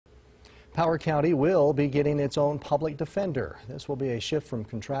Power County will be getting its own public defender. This will be a shift from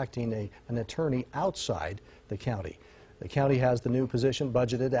contracting an attorney outside the county. The county has the new position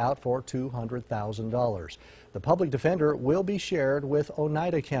budgeted out for $200,000. The public defender will be shared with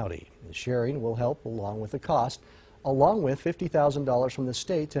Oneida County. The sharing will help along with the cost, along with $50,000 from the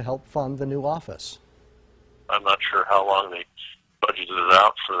state to help fund the new office. I'm not sure how long they budgeted it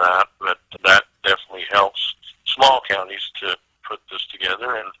out for that, but that definitely helps small counties to put this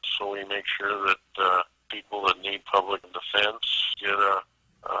together, and so we make sure that people that need public defense get a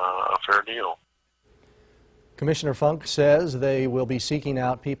fair deal. Commissioner Funk says they will be seeking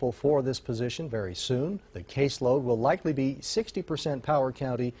out people for this position very soon. The caseload will likely be 60% Power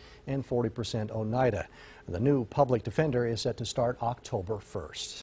County and 40% Oneida. The new public defender is set to start October 1st.